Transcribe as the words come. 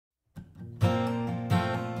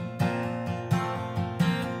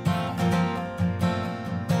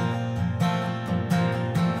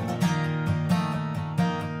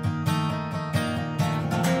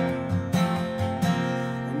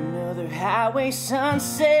highway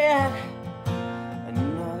sunset,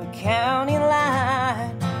 another county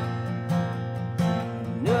line,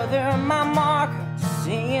 another mile marker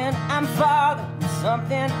saying I'm farther from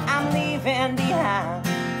something I'm leaving behind.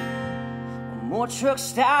 One more truck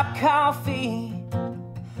stop coffee,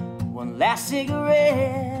 one last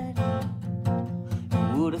cigarette.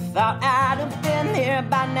 Would have thought I'd have been there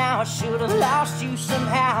by now. I should have lost you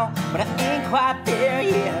somehow, but I ain't quite there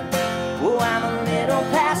yet. Oh, I'm a little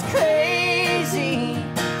past crazy,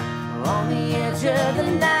 on the edge of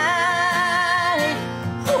the night.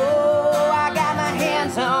 Oh, I got my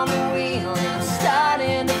hands on the wheel and I'm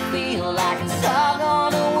starting to feel like it's all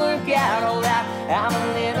gonna work out alright. I'm a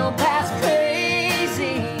little past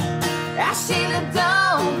crazy, I see the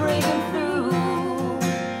dawn breaking through.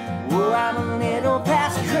 Oh, I'm a little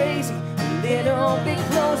past crazy, a little bit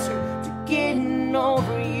closer to getting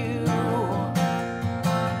over you.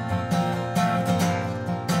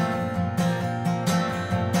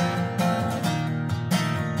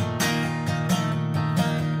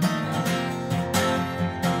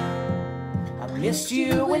 Missed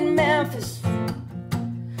you in Memphis,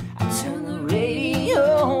 I turned the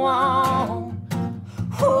radio on.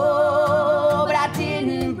 Oh, but I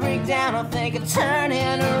didn't break down or think of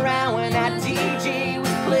turning around when that DJ was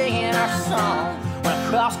playing our song. When I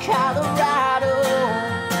crossed Colorado,